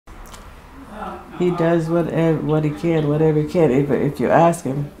He does what he can, whatever he can. If you ask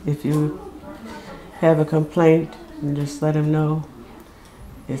him, if you have a complaint, and just let him know.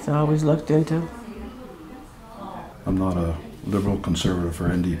 It's always looked into. I'm not a liberal, conservative, or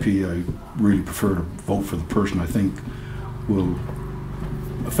NDP. I really prefer to vote for the person I think will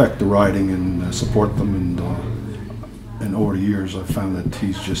affect the riding and support them. And over the years, I've found that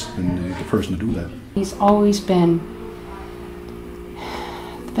he's just been the person to do that. He's always been,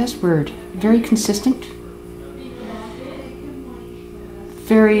 the best word, very consistent,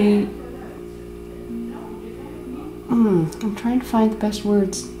 very, I'm trying to find the best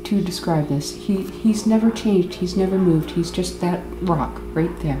words to describe this. He's never changed, he's never moved, he's just that rock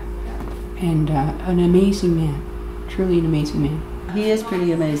right there. And an amazing man, truly an amazing man. He is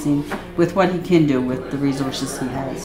pretty amazing with what he can do with the resources he has.